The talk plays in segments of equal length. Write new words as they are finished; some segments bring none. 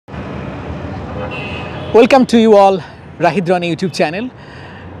Welcome to you all Rahid Roni YouTube channel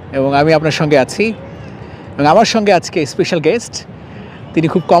এবং আমি আপনার সঙ্গে আছি এবং আমার সঙ্গে আজকে স্পেশাল গেস্ট তিনি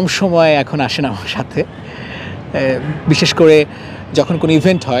খুব কম সময়ে এখন আসেন আমার সাথে বিশেষ করে যখন কোনো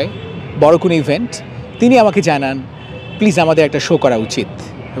ইভেন্ট হয় বড় কোনো ইভেন্ট তিনি আমাকে জানান প্লিজ আমাদের একটা শো করা উচিত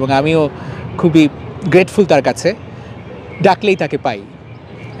এবং আমিও খুবই গ্রেটফুল তার কাছে ডাকলেই তাকে পাই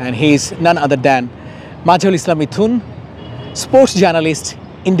and he is none other than মাজহুল Islam Mithun sports journalist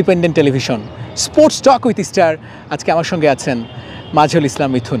independent television sports talk with star আজকে আমার সঙ্গে আছেন মাজহুল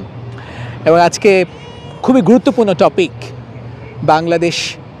ইসলাম মিথুন এবং আজকে খুবই গুরুত্বপূর্ণ topic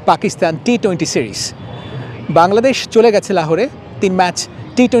Bangladesh Pakistan T-20 series Bangladesh চলে গেছে লাহোরে 3 ম্যাচ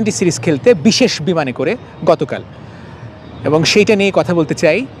T-20 সিরিজ খেলতে বিশেষ বিমানে করে গতকাল এবং সেইটা নিয়ে কথা বলতে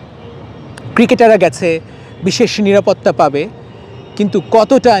চাই ক্রিকেটাররা গেছে বিশেষ নিরাপত্তা পাবে কিন্তু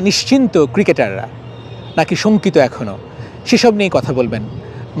কতটা নিশ্চিন্ত ক্রিকেটাররা নাকি শঙ্কিত এখনও সেসব নিয়ে কথা বলবেন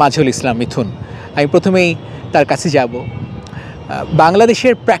মাজহুল ইসলাম মিথুন আমি প্রথমেই তার কাছে যাব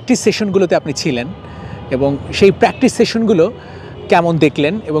বাংলাদেশের প্র্যাকটিস সেশনগুলোতে আপনি ছিলেন এবং সেই প্র্যাকটিস সেশনগুলো কেমন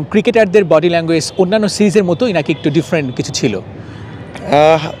দেখলেন এবং ক্রিকেটারদের বডি ল্যাঙ্গুয়েজ অন্যান্য সিরিজের মতোই নাকি একটু ডিফারেন্ট কিছু ছিল?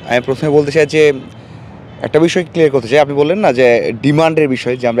 আমি প্রথমে বলতে চাই যে একটা বিষয় ক্লিয়ার করতে চাই আপনি বললেন না যে ডিমান্ডের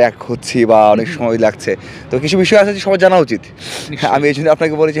বিষয় যে আমরা এক হচ্ছি বা অনেক সময় লাগছে তো কিছু বিষয় আছে যে সবার জানা উচিত আমি এই জন্য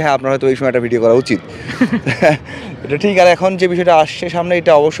আপনাকে বলি যে হ্যাঁ আপনার হয়তো এই সময় একটা ভিডিও করা উচিত এটা ঠিক আর এখন যে বিষয়টা আসছে সামনে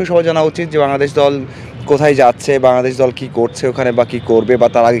এটা অবশ্যই সবার জানা উচিত যে বাংলাদেশ দল কোথায় যাচ্ছে বাংলাদেশ দল কি করছে ওখানে বা কী করবে বা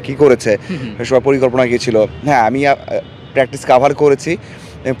তার আগে কী করেছে সবার পরিকল্পনা কী ছিল হ্যাঁ আমি প্র্যাকটিস কাভার করেছি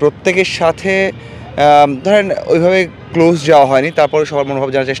প্রত্যেকের সাথে ধরেন ওইভাবে ক্লোজ যাওয়া হয়নি তারপরে সবার মনোভাব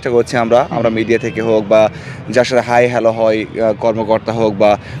জানার চেষ্টা করছি আমরা মিডিয়া থেকে হোক বা যার সাথে হাই হ্যালো হয় কর্মকর্তা হোক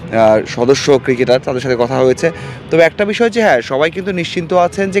বা সদস্য ক্রিকেটার তাদের সাথে কথা হয়েছে তবে একটা বিষয় যে হ্যাঁ সবাই কিন্তু নিশ্চিন্ত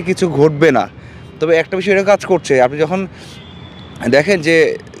আছেন যে কিছু ঘটবে না তবে একটা বিষয় এটা কাজ করছে আপনি যখন দেখেন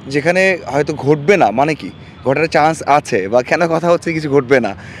যে যেখানে হয়তো ঘটবে না মানে কি ঘটার চান্স আছে বা কেন কথা হচ্ছে কিছু ঘটবে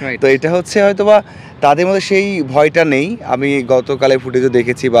না তো এটা হচ্ছে হয়তো বা তাদের মধ্যে সেই ভয়টা নেই আমি গতকালে ফুটেজও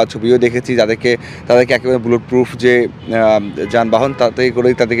দেখেছি বা ছবিও দেখেছি তাদেরকে একেবারে বুলেট প্রুফ যে যানবাহন তাতে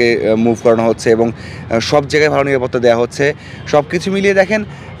করেই তাদেরকে মুভ করানো হচ্ছে এবং সব জায়গায় ভালো নিরাপত্তা দেওয়া হচ্ছে সব কিছু মিলিয়ে দেখেন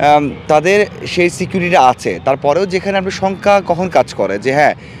তাদের সেই সিকিউরিটি আছে তারপরেও যেখানে আপনি শঙ্কা কখন কাজ করে যে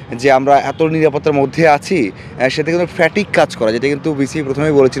হ্যাঁ যে আমরা এত নিরাপত্তার মধ্যে আছি সেটা কিন্তু ফ্যাটিক কাজ করে যেটা কিন্তু বিসিবি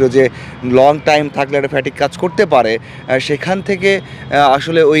প্রথমেই বলেছিল যে লং টাইম থাকলে একটা ফ্যাটিক কাজ করতে পারে সেখান থেকে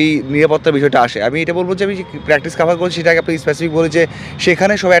আসলে ওই নিরাপত্তার বিষয়টা আসে আমি এটা বলবো যে আমি প্র্যাকটিস কাভার করছি সেটাকে আপনি স্পেসিফিক বলি যে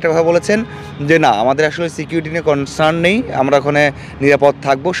সেখানে সবাই একটা কথা বলেছেন যে না আমাদের আসলে সিকিউরিটি নিয়ে কনসার্ন নেই আমরা ওখানে নিরাপদ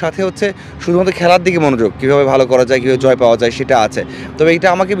থাকবো সাথে হচ্ছে শুধুমাত্র খেলার দিকে মনোযোগ কীভাবে ভালো করা যায় কীভাবে জয় পাওয়া যায় সেটা আছে তবে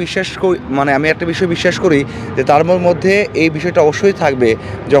এটা আমাকে বিশ্বাস করি মানে আমি একটা বিষয় বিশ্বাস করি যে তার মধ্যে এই বিষয়টা অবশ্যই থাকবে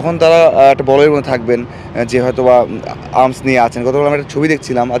যখন তারা একটা বলের মধ্যে থাকবেন যে হয়তো বা আর্মস নিয়ে আছেন গতকাল আমি একটা ছবি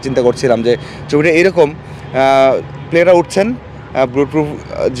দেখছিলাম আর চিন্তা করছিলাম যে ছবিটা এরকম প্লেয়াররা উঠছেন বুলেটপ্রুফ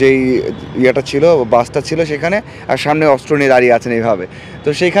যেই ইয়েটা ছিল বাসটা ছিল সেখানে আর সামনে অস্ত্র নিয়ে দাঁড়িয়ে আছেন এইভাবে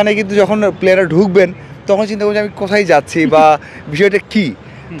তো সেখানে কিন্তু যখন প্লেয়াররা ঢুকবেন তখন চিন্তা করছি আমি কোথায় যাচ্ছি বা বিষয়টা কী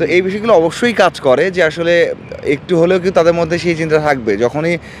তো এই বিষয়গুলো অবশ্যই কাজ করে যে আসলে একটু হলেও কিন্তু তাদের মধ্যে সেই চিন্তা থাকবে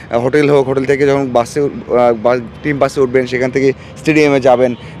যখনই হোটেল থেকে যখন টিম বাসে উঠবেন সেখান থেকে স্টেডিয়ামে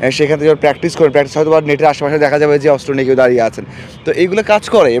যাবেন সেখান থেকে যখন প্র্যাকটিস হয়তো বা নেটের আশেপাশে দেখা যাবে যে অস্ত্র নিয়ে কেউ দাঁড়িয়ে আছেন তো এইগুলো কাজ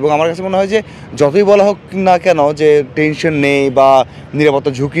করে এবং আমার কাছে মনে হয় যে যতই বলা হোক না কেন যে টেনশন নেই বা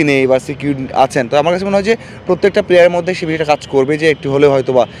নিরাপত্তা ঝুঁকি নেই বা সিকিউর আছেন তো আমার কাছে মনে হয় যে প্রত্যেকটা প্লেয়ারের মধ্যে সে বিষয়টা কাজ করবে যে একটু হলেও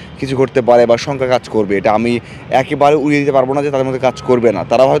হয়তো বা কিছু করতে পারে বা শঙ্কা কাজ করবে এটা আমি একেবারে উড়িয়ে দিতে পারবো না যে তাদের মধ্যে কাজ করবে না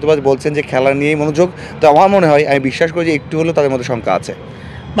তারা হয়তো বা বলছেন যে খেলা নিয়েই মনোযোগ তো আমার মনে হয় আমি বিশ্বাস করি যে একটু হলেও তাদের মধ্যে শঙ্কা আছে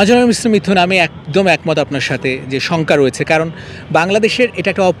মাজহুল ইসলাম মিথুন আমি একদম একমত আপনার সাথে যে শঙ্কা রয়েছে কারণ বাংলাদেশের এটা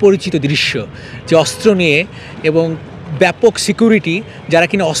একটা অপরিচিত দৃশ্য যে অস্ত্র নিয়ে এবং ব্যাপক সিকিউরিটি যারা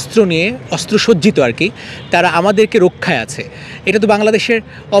কিনা অস্ত্র নিয়ে অস্ত্রসজ্জিত আর কি তারা আমাদেরকে রক্ষায় আছে এটা তো বাংলাদেশের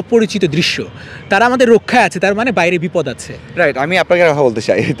অপরিচিত দৃশ্য তারা আমাদের রক্ষায় আছে তার মানে বাইরে বিপদ আছে রাইট আমি আপনাকে কথা বলতে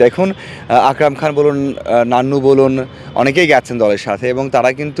চাই দেখুন আকরাম খান বলুন নান্নু বলুন অনেকেই গেছেন দলের সাথে এবং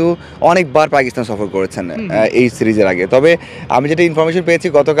তারা কিন্তু অনেকবার পাকিস্তান সফর করেছেন এই সিরিজের আগে তবে আমি যেটা ইনফরমেশন পেয়েছি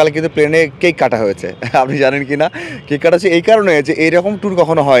গতকাল কিন্তু প্লেনে কেক কাটা হয়েছে আপনি জানেন কি না কেক কাটা হচ্ছে এই কারণে যে এইরকম ট্যুর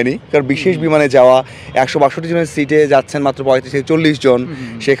কখনো হয়নি কারণ বিশেষ বিমানে যাওয়া 162 জনের সিটে যাচ্ছেন মাত্র 35 থেকে 40 জন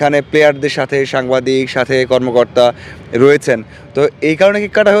সেখানে প্লেয়ারদের সাথে সাংবাদিক সাথে কর্মকর্তা রয়েছেন তো এই কারণে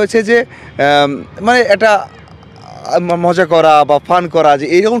কেক কাটা হয়েছে যে মানে একটা মজা করা বা ফান করা যে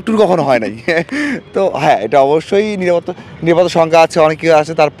এইরকম ট্যুর কখনো হয় নাই তো হ্যাঁ এটা অবশ্যই নিরাপত্তা সংখ্যা আছে অনেকে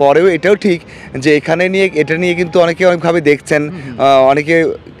আছে তারপরেও এটাও ঠিক যে এটা নিয়ে কিন্তু অনেকভাবে দেখছেন অনেকে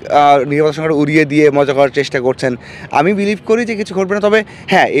নিরাপত্তা সংখ্যাটা উড়িয়ে দিয়ে মজা করার চেষ্টা করছেন আমি বিলিভ করি যে কিছু ঘটবে না তবে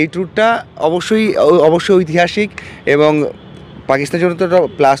হ্যাঁ এই ট্যুরটা অবশ্যই ঐতিহাসিক এবং পাকিস্তানের জন্য তো একটা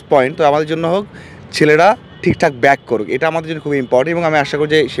প্লাস পয়েন্ট, তো আমাদের জন্য হোক ছেলেরা ঠিকঠাক ব্যাক করুক, এটা আমাদের জন্য খুবই ইম্পর্টেন্ট এবং আমি আশা করি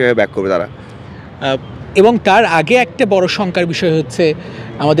যে সেভাবে ব্যাক করবে তারা। এবং তার আগে একটা বড় শঙ্কার বিষয় হচ্ছে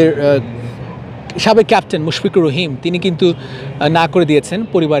আমাদের সাবেক ক্যাপ্টেন মুশফিকুর রহিম, তিনি কিন্তু না করে দিয়েছেন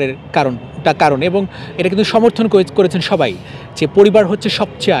পরিবারের কারণে, এবং এটা কিন্তু সমর্থন করেছেন সবাই যে পরিবার হচ্ছে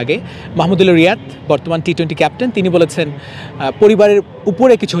সবচেয়ে আগে। মাহমুদুল্লাহ রিয়াদ বর্তমান T-20 ক্যাপ্টেন, তিনি বলেছেন পরিবারের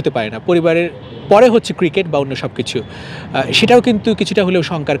উপরে কিছু হতে পারে না, পরিবারের পরে হচ্ছে ক্রিকেট বা অন্য সব কিছু। সেটাও কিন্তু কিছুটা হলেও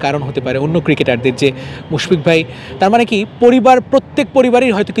শঙ্কার কারণ হতে পারে অন্য ক্রিকেটারদের, যে মুশফিক ভাই, তার মানে কি প্রত্যেক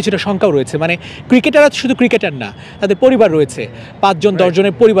পরিবারের হয়তো কিছুটা শঙ্কাও রয়েছে, মানে ক্রিকেটাররা শুধু ক্রিকেটার না, তাদের পরিবার রয়েছে, 5 জন 10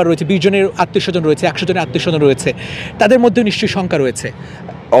 জনের পরিবার রয়েছে, 20 জনের আত্মীয়স্বজন রয়েছে, 100 জনের আত্মীয়স্বজন রয়েছে, তাদের মধ্যেও নিশ্চয়ই শঙ্কা রয়েছে।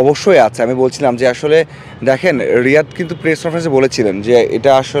 অবশ্যই আছে। আমি বলছিলাম যে আসলে দেখেন, রিয়াদ কিন্তু প্রেস কনফারেন্সে বলেছিলেন যে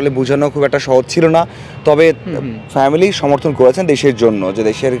এটা আসলে বোঝানো খুব একটা সহজ ছিল না, তবে ফ্যামিলি সমর্থন করেছেন দেশের জন্য, যে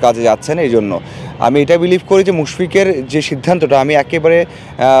দেশের কাজে যাচ্ছেন এই জন্য। আমি এটা বিলিভ করি যে মুশফিকের যে সিদ্ধান্তটা, আমি একেবারে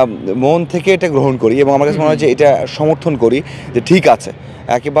মন থেকে এটা গ্রহণ করি এবং আমার কাছে মনে হয় যে এটা সমর্থন করি যে ঠিক আছে,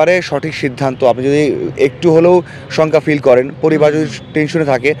 একেবারে সঠিক সিদ্ধান্ত। আপনি যদি একটু হলেও শঙ্কা ফিল করেন, পরিবার যদি টেনশনে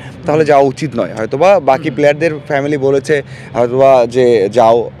থাকে, তাহলে যাওয়া উচিত নয়। হয়তোবা বাকি প্লেয়ারদের ফ্যামিলি বলেছে হয়তোবা যে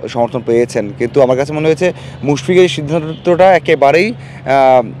যাও, সমর্থন পেয়েছেন, কিন্তু আমার কাছে মনে হয়েছে মুশফিকের সিদ্ধান্তটা একেবারেই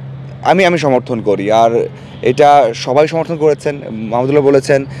আমি সমর্থন করি। আর এটা সবাই সমর্থন করেছেন, মাহমুদুল্লাহ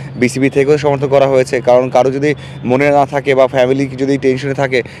বলেছেন, বিসিবি থেকেও সমর্থন করা হয়েছে, কারণ কারো যদি মনে না থাকে বা ফ্যামিলি যদি টেনশনে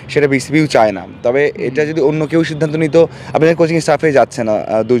থাকে, সেটা বিসিবিও চায় না। তবে এটা যদি অন্য কেউ সিদ্ধান্ত নিত, আপনাদের কোচিং স্টাফে যাচ্ছে না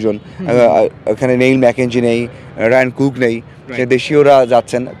দুজন, ওখানে নেইল ম্যাকেঞ্জি নেই, রায়ান কুক নেই, সে দেশীয়রা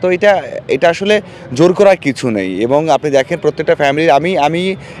যাচ্ছেন, তো এটা আসলে জোর করার কিছু নেই। এবং আপনি দেখেন প্রত্যেকটা ফ্যামিলির, আমি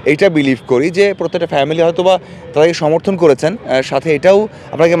এইটা বিলিভ করি যে প্রত্যেকটা ফ্যামিলি হয়তো বা তাদেরকে সমর্থন করেছেন, সাথে এটাও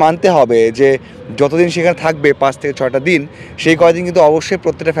আপনাকে মানতে হবে যে যতদিন সেখানে থাকবে 5 থেকে 6টা দিন, সেই কয়দিন কিন্তু অবশ্যই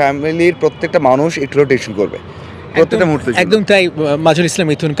প্রত্যেকটা ফ্যামিলির প্রত্যেকটা মানুষ একটু টেনশন করবে প্রত্যেকটা মুহূর্তে। একদম তাই মাজুল ইসলাম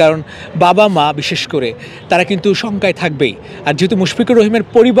মিথুন, কারণ বাবা মা বিশেষ করে তারা কিন্তু শঙ্কায় থাকবেই। আর যেহেতু মুশফিকুর রহিমের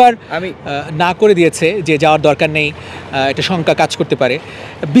পরিবার না করে দিয়েছে যে যাওয়ার দরকার নেই, এটা শঙ্কা কাজ করতে পারে।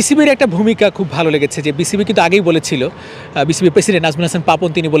 বিসিবির একটা ভূমিকা খুব ভালো লেগেছে, যে বিসিবি কিন্তু আগেই বলেছিল, বিসিবির প্রেসিডেন্ট নাজমুল হাসান পাপন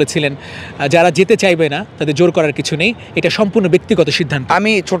তিনি বলেছিলেন যারা যেতে চাইবে না তাদের জোর করার কিছু নেই, এটা সম্পূর্ণ ব্যক্তিগত সিদ্ধান্ত।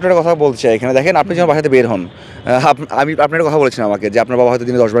 আমি ছোট্ট একটা কথা বলতে চাই এখানে। দেখেন, আপনি যখন বাসাতে বের হন, আমি আপনার কথা বলেছিলাম আমাকে যে আপনার বাবা হয়তো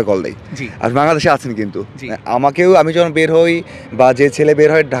দিনে 10 বার কল দেয়, আপনি বাংলাদেশে আছেন, কিন্তু আমাকেও আমি যখন বের হই বা যে ছেলে বের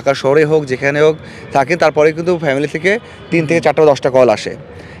হয় ঢাকা শহরে হোক যেখানে হোক থাকেন, তারপরে কিন্তু ফ্যামিলি থেকে 3 থেকে 4টা 10টা কল আসে।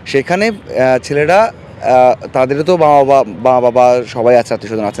 সেখানে ছেলেরা তাদেরও তো মা বাবা সবাই আছে,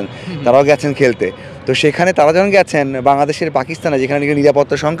 আত্মীয়স্বজন আছেন, তারাও গেছেন খেলতে। তো সেখানে তারা যখন গেছেন বাংলাদেশের পাকিস্তানে, যেখানে নাকি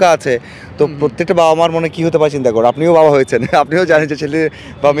নিরাপত্তার সংখ্যা আছে, তো প্রত্যেকটা বাবা মার মনে কী হতে পারে চিন্তা করো। আপনিও বাবা হয়েছেন, আপনিও জানেন যে ছেলে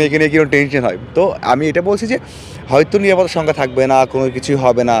বা মেয়েকে নিয়ে কীরকম টেনশন হয়। তো আমি এটা বলছি যে হয়তো নিরাপত্তার সংখ্যা থাকবে না, কোনো কিছুই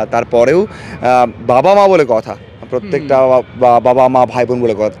হবে না, তারপরেও বাবা মা বলে কথা, প্রত্যেকটা বাবা মা ভাই বোন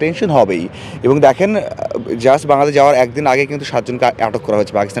বলে কথা, টেনশন হবেই। এবং দেখেন, জাস্ট বাংলাদেশ যাওয়ার একদিন আগে কিন্তু 7 জনকে আটক করা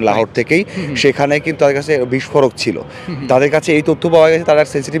হয়েছে পাকিস্তান লাহোর থেকেই। সেখানে কিন্তু তাদের কাছে বিস্ফোরক ছিল, তাদের কাছে এই তথ্য পাওয়া গেছে তারা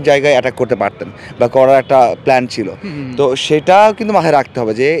সেন্সিটিভ জায়গায় অ্যাটাক করতে পারতেন বা করার একটা প্ল্যান ছিল। তো সেটা কিন্তু মাথায় রাখতে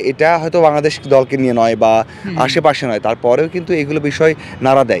হবে যে এটা হয়তো বাংলাদেশ দলকে নিয়ে নয় বা আশেপাশে নয়, তারপরেও কিন্তু এগুলো বিষয়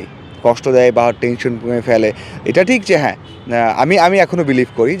নাড়া দেয়, কষ্ট দেয় বা টেনশন ফেলে। এটা ঠিক যে হ্যাঁ, আমি এখনও বিলিভ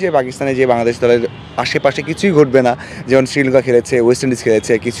করি যে পাকিস্তানে যে বাংলাদেশ দলের আশেপাশে কিছুই ঘটবে না। যেমন শ্রীলঙ্কা খেলেছে, ওয়েস্ট ইন্ডিজ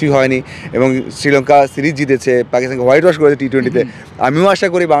খেলেছে, কিছুই হয়নি, এবং শ্রীলঙ্কা সিরিজ জিতেছে, পাকিস্তানকে হোয়াইট ওয়াশ করেছে T-20-তে। আমিও আশা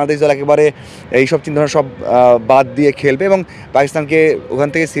করি বাংলাদেশ দল একেবারে এইসব চিন্তাভাবনা সব বাদ দিয়ে খেলবে এবং পাকিস্তানকে ওখান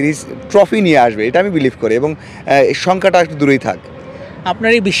থেকে সিরিজ ট্রফি নিয়ে আসবে, এটা আমি বিলিভ করি। এবং এই সংখ্যাটা একটু দূরেই থাক।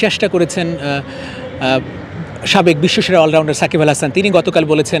 আপনার এই বিশ্বাসটা করেছেন সাবেক বিশ্বসেরা অলরাউন্ডার সাকিব আল হাসান, তিনি গতকাল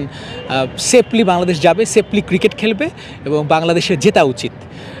বলেছেন সেফলি বাংলাদেশ যাবে, সেফলি ক্রিকেট খেলবে এবং বাংলাদেশের জেতা উচিত।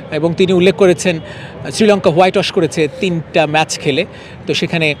 এবং তিনি উল্লেখ করেছেন শ্রীলঙ্কা হোয়াইট ওয়াশ করেছে 3টা ম্যাচ খেলে। তো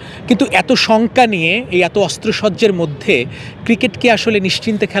সেখানে কিন্তু এত শঙ্কা নিয়ে, এই এত অস্ত্রসজ্জের মধ্যে ক্রিকেট কি আসলে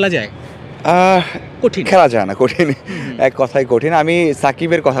নিশ্চিন্তে খেলা যায়? কঠিন, খেলা যায় না, কঠিন, এক কথায় কঠিন। আমি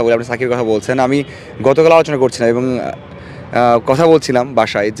সাকিবের কথা বলি, আপনি সাকিবের কথা বলছেন, আমি গতকাল আলোচনা করছিলাম এবং কথা বলছিলাম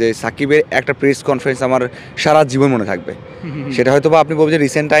বাসায় যে সাকিবের একটা প্রেস কনফারেন্স আমার সারা জীবন মনে থাকবে। সেটা হয়তো বা আপনি বলবেন যে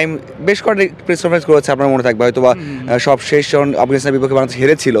রিসেন্ট টাইম বেশ কয়েকটা প্রেস কনফারেন্স করেছে, আপনার মনে থাকবে হয়তো বা সব শেষ যখন আফগানিস্তানের বিপক্ষে বাংলাদেশ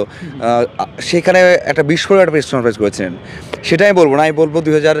হেরেছিল, সেখানে একটা বিস্ফোরক একটা প্রেস কনফারেন্স করেছিলেন। সেটা আমি বলবো না, আমি বলবো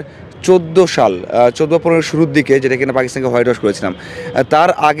 2014 সাল 14-15 শুরুর দিকে, যেটা কিনা পাকিস্তানকে হোয়াইট ওয়াশ করেছিলাম। তার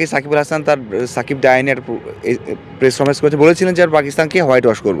আগে সাকিব আল হাসান তার সাকিব ডাইনের প্রেস কনফারেন্স করেছে, বলেছিলেন যে পাকিস্তানকে হোয়াইট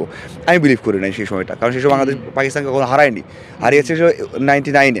ওয়াশ করবো। আমি বিলিভ করি নাই সেই সময়টা, কারণ সেই সময় বাংলাদেশ পাকিস্তানকে কখনো হারায়নি, হারিয়েছে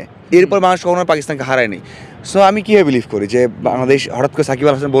 99-এ, এরপর বাংলাদেশ কখনো পাকিস্তানকে হারায়নি। সো আমি কীভাবে বিলিভ করি যে বাংলাদেশ হঠাৎ করে সাকিব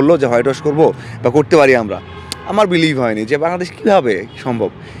আল হাসান বললো যে হোয়াইট ওয়াশ করবো বা করতে পারি আমরা, আমার বিলিভ হয়নি যে বাংলাদেশ কীভাবে সম্ভব।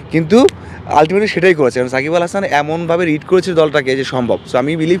 কিন্তু আলটিমেটলি সেটাই করেছে, কারণ সাকিব আল হাসান এমনভাবে রিড করেছে দলটাকে যে সম্ভব। সো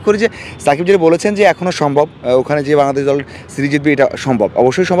আমি বিলিভ করি যে সাকিব যেটা বলেছেন যে এখনও সম্ভব, ওখানে যে বাংলাদেশ দল সিরিজ জিতবে এটা সম্ভব,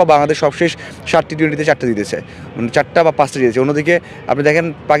 অবশ্যই সম্ভব। বাংলাদেশ সবশেষ 7 টি-20-তে 4টা জিতেছে, মানে 4টা বা 5টা জিতেছে। অন্যদিকে আপনি দেখেন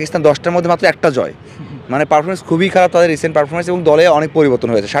পাকিস্তান 10টার মধ্যে মাত্র 1টা জয়, মানে পারফরমেন্স খুবই খারাপ তাদের রিসেন্ট পারফরমেন্স, এবং দলে অনেক পরিবর্তন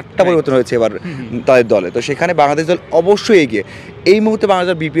হয়েছে, 7টা পরিবর্তন হয়েছে এবার তাদের দলে। তো সেখানে বাংলাদেশ দল অবশ্যই এগিয়ে। এই মুহূর্তে বাংলাদেশ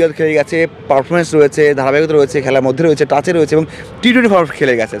দল বিপিএল খেলে গেছে, পারফরমেন্স রয়েছে, ধারাবাহিকতা রয়েছে, খেলার মধ্যে রয়েছে, টাচে রয়েছে, এবং টি-20 ফরম্যাট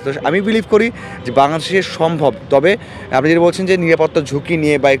খেলে গেছে। তো আমি বিলিভ করি যে বাংলাদেশের সম্ভব। তবে আপনি যেটা বলছেন যে নিরাপত্তার ঝুঁকি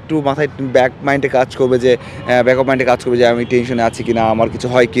নিয়ে বা একটু মাথায় ব্যাক মাইন্ডে কাজ করবে, যে ব্যাকআপ মাইন্ডে কাজ করবে যে আমি টেনশনে আছি কিনা, আমার কিছু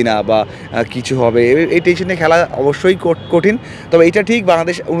হয় কিনা বা কিছু হবে, এই টেনশনে খেলা অবশ্যই কঠিন। তবে এটা ঠিক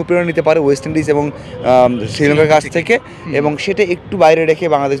বাংলাদেশ অনুপ্রেরণা নিতে পারে ওয়েস্ট ইন্ডিজ এবং শ্রীলঙ্কার কাছ থেকে, এবং সেটা একটু বাইরে রেখে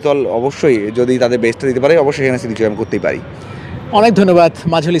বাংলাদেশ দল অবশ্যই যদি তাদের বেস্টটা দিতে পারে, অবশ্যই এখানে সিরিজ জয় করতেই পারি। অনেক ধন্যবাদ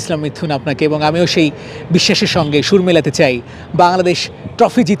মাজহুল ইসলাম মিথুন আপনাকে, এবং আমিও সেই বিশ্বাসের সঙ্গে সুর মেলাতে চাই। বাংলাদেশ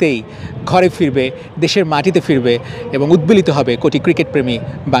ট্রফি জিতেই ঘরে ফিরবে, দেশের মাটিতে ফিরবে এবং উদ্বেলিত হবে কোটি ক্রিকেট প্রেমী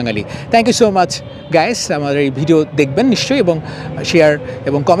বাঙালি। Thank you so much guys. আমাদের এই ভিডিও দেখবেন নিশ্চয়ই এবং শেয়ার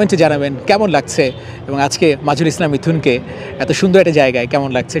এবং কমেন্টে জানাবেন কেমন লাগছে, এবং আজকে মাজহুল ইসলাম মিথুনকে এত সুন্দর একটা জায়গায় কেমন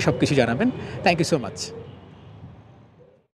লাগছে সব কিছু জানাবেন। Thank you so much.